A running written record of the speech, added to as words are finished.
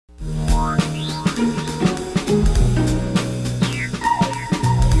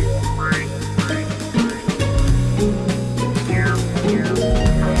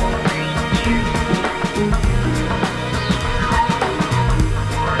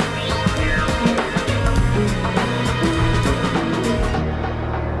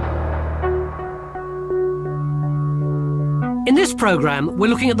In this programme,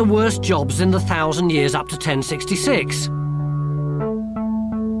 we're looking at the worst jobs in the 1,000 years up to 1066.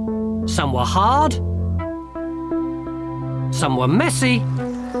 Some were hard, some were messy,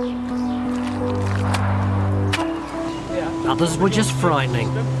 others were just frightening.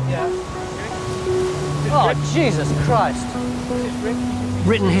 Oh, Jesus Christ!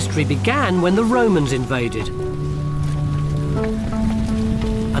 Written history began when the Romans invaded.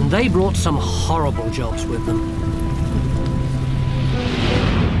 And they brought some horrible jobs with them.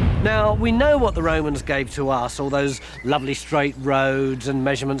 Now, we know what the Romans gave to us, all those lovely straight roads and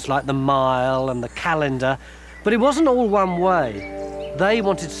measurements like the mile and the calendar, but it wasn't all one way. They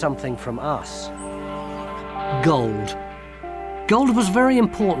wanted something from us. Gold. Gold was very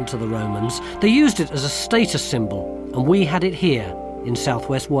important to the Romans. They used it as a status symbol, and we had it here in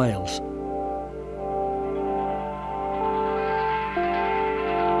southwest Wales.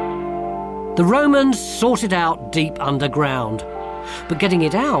 The Romans sought it out deep underground, but getting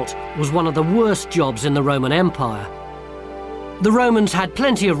it out was one of the worst jobs in the Roman Empire. The Romans had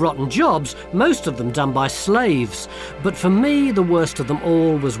plenty of rotten jobs, most of them done by slaves, but for me the worst of them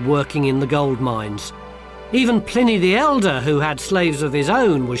all was working in the gold mines. Even Pliny the Elder, who had slaves of his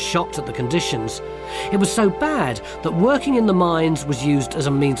own, was shocked at the conditions. It was so bad that working in the mines was used as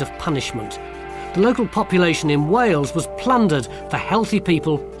a means of punishment. The local population in Wales was plundered for healthy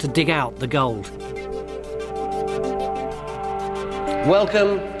people to dig out the gold.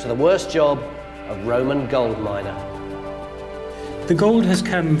 Welcome to the worst job of Roman gold miner. The gold has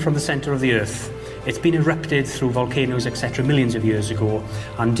come from the centre of the earth. It's been erupted through volcanoes, etc., millions of years ago,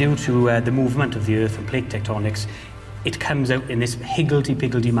 and due to the movement of the earth and plate tectonics, it comes out in this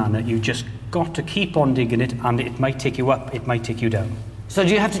higgledy-piggledy manner. You've just got to keep on digging it, and it might take you up, it might take you down. So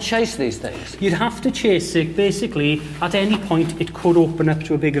do you have to chase these things? You'd have to chase it. Basically, at any point, it could open up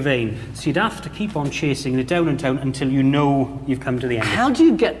to a bigger vein. So you'd have to keep on chasing it down and down until you know you've come to the end. How do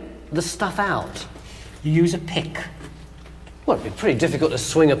you get the stuff out? You use a pick. Well, it'd be pretty difficult to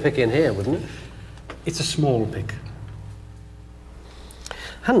swing a pick in here, wouldn't it? It's a small pick. I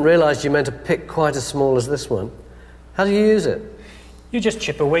hadn't realised you meant a pick quite as small as this one. How do you use it? You just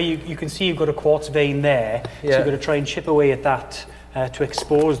chip away. You can see you've got a quartz vein there, Yeah. so you've got to try and chip away at that to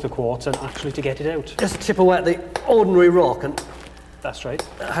expose the quartz and actually to get it out. Just chip away at the ordinary rock and That's right.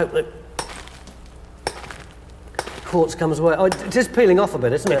 hope that quartz comes away. Oh, it is peeling off a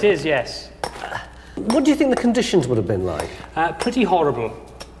bit, isn't it? It is, yes. What do you think the conditions would have been like? Pretty horrible.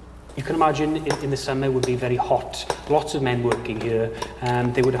 You can imagine in the summer it would be very hot. Lots of men working here.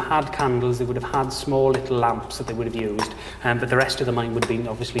 They would have had candles, they would have had small little lamps that they would have used, but the rest of the mine would have been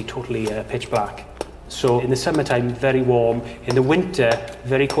obviously totally pitch black. So in the summertime, very warm. In the winter,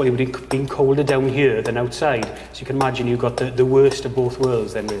 very cold. It would have been colder down here than outside. So you can imagine you've got the worst of both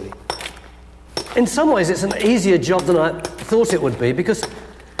worlds then, really. In some ways, it's an easier job than I thought it would be because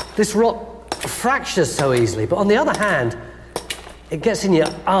this rock fractures so easily. But on the other hand, it gets in your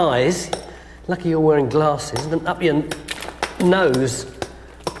eyes. Lucky you're wearing glasses, and up your nose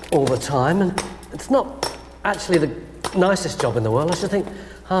all the time. And it's not actually the nicest job in the world. I should think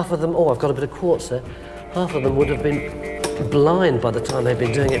half of them, oh, I've got a bit of quartz there, half of them would have been blind by the time they'd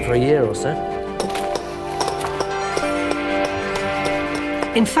been doing it for a year or so.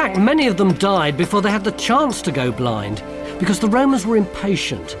 In fact, many of them died before they had the chance to go blind, because the Romans were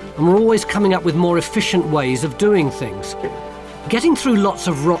impatient and were always coming up with more efficient ways of doing things. Getting through lots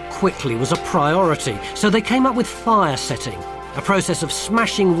of rock quickly was a priority, so they came up with fire setting, a process of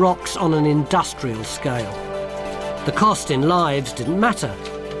smashing rocks on an industrial scale. The cost in lives didn't matter.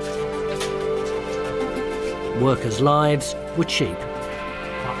 Workers' lives were cheap.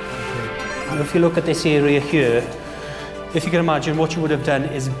 And if you look at this area here, if you can imagine, what you would have done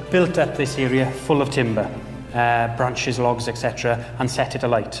is built up this area full of timber, branches, logs, etc., and set it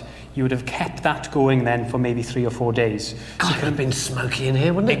alight. You would have kept that going then for maybe 3 or 4 days. God, it would have been smoky in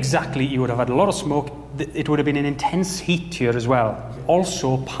here, wouldn't it? Exactly, you would have had a lot of smoke. It would have been an intense heat here as well.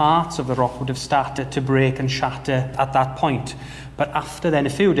 Also, parts of the rock would have started to break and shatter at that point. But after then a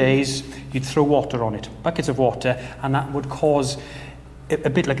few days, you'd throw water on it, buckets of water, and that would cause a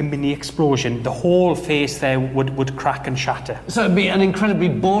bit like a mini explosion. The whole face there would crack and shatter. So it'd be an incredibly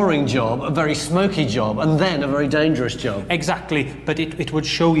boring job, a very smoky job, and then a very dangerous job. Exactly, but it would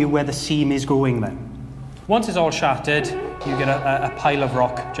show you where the seam is going then. Once it's all shattered, you get a pile of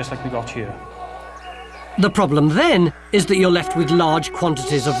rock, just like we got here. The problem then is that you're left with large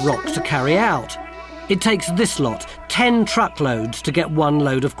quantities of rock to carry out. It takes this lot, 10 truckloads, to get 1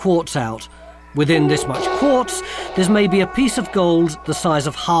 load of quartz out. Within this much quartz, there's maybe a piece of gold the size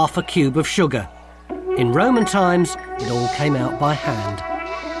of half a cube of sugar. In Roman times, it all came out by hand.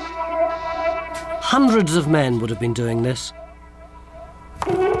 Hundreds of men would have been doing this.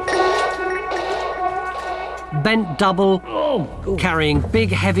 bent double, carrying big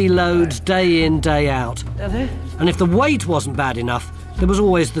heavy loads day in, day out. And if the weight wasn't bad enough, there was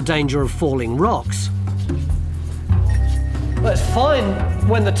always the danger of falling rocks. Well, it's fine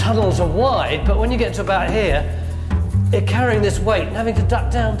when the tunnels are wide, but when you get to about here, you're carrying this weight and having to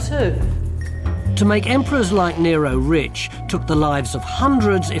duck down too. To make emperors like Nero rich took the lives of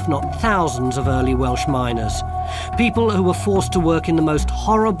hundreds, if not thousands, of early Welsh miners. People who were forced to work in the most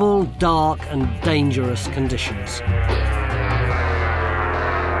horrible, dark and dangerous conditions.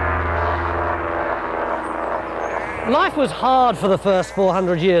 Life was hard for the first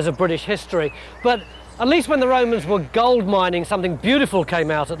 400 years of British history, but at least when the Romans were gold mining, something beautiful came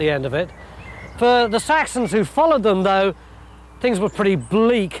out at the end of it. For the Saxons who followed them, though, things were pretty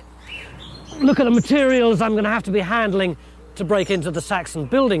bleak. Look at the materials I'm going to have to be handling to break into the Saxon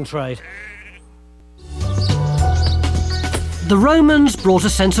building trade. The Romans brought a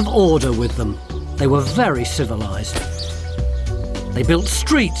sense of order with them. They were very civilised. They built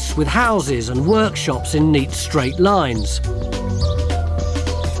streets with houses and workshops in neat straight lines.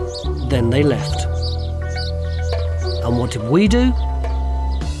 Then they left. And what did we do?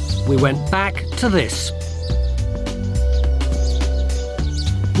 We went back to this.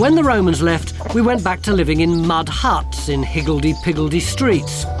 When the Romans left, we went back to living in mud huts in higgledy-piggledy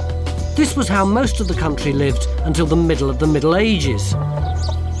streets. This was how most of the country lived until the middle of the Middle Ages.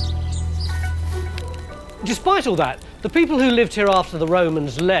 Despite all that, the people who lived here after the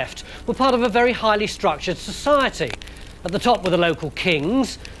Romans left were part of a very highly structured society. At the top were the local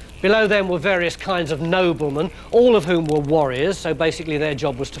kings. Below them were various kinds of noblemen, all of whom were warriors, so basically their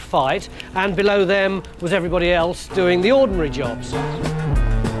job was to fight. And below them was everybody else doing the ordinary jobs.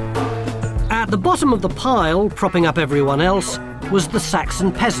 At the bottom of the pile, propping up everyone else, was the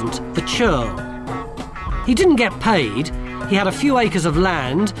Saxon peasant, the churl. He didn't get paid. He had a few acres of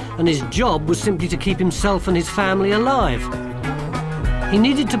land, and his job was simply to keep himself and his family alive. He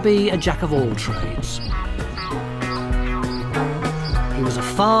needed to be a jack of all trades. He was a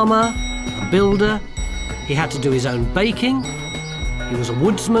farmer, a builder, he had to do his own baking, he was a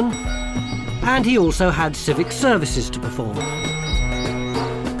woodsman, and he also had civic services to perform.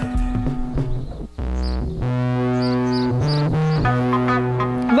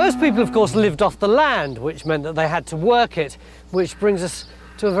 Most people, of course, lived off the land, which meant that they had to work it, which brings us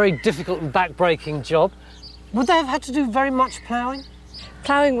to a very difficult and back-breaking job. Would they have had to do very much ploughing?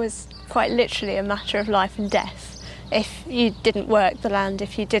 Ploughing was quite literally a matter of life and death. If you didn't work the land,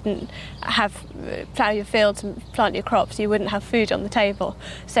 if you didn't plough your fields and plant your crops, you wouldn't have food on the table.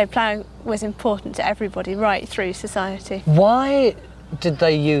 So ploughing was important to everybody right through society. Why did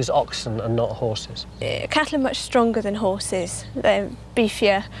they use oxen and not horses? Cattle are much stronger than horses. They're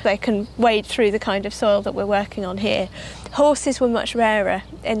beefier. They can wade through the kind of soil that we're working on here. Horses were much rarer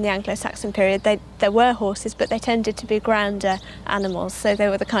in the Anglo-Saxon period. There were horses, but they tended to be grander animals, so they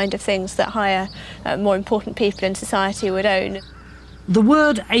were the kind of things that higher, more important people in society would own. The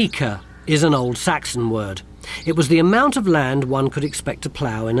word acre is an old Saxon word. It was the amount of land one could expect to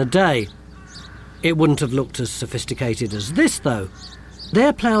plough in a day. It wouldn't have looked as sophisticated as this, though.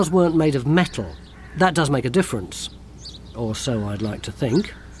 Their ploughs weren't made of metal. That does make a difference. Or so I'd like to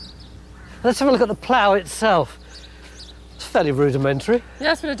think. Let's have a look at the plough itself. It's fairly rudimentary.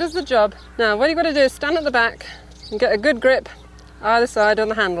 Yes, but it does the job. Now, what you've got to do is stand at the back and get a good grip either side on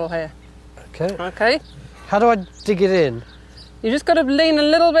the handle here. Okay. Okay? How do I dig it in? You just got to lean a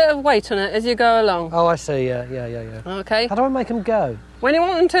little bit of weight on it as you go along. Oh, I see, yeah. Okay? How do I make them go? When you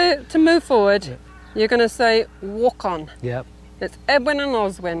want them to move forward, you're going to say, walk on. Yep. It's Edwin and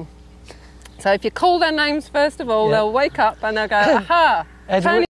Oswin. So if you call their names first of all, they'll wake up and they'll go, aha! Edwin.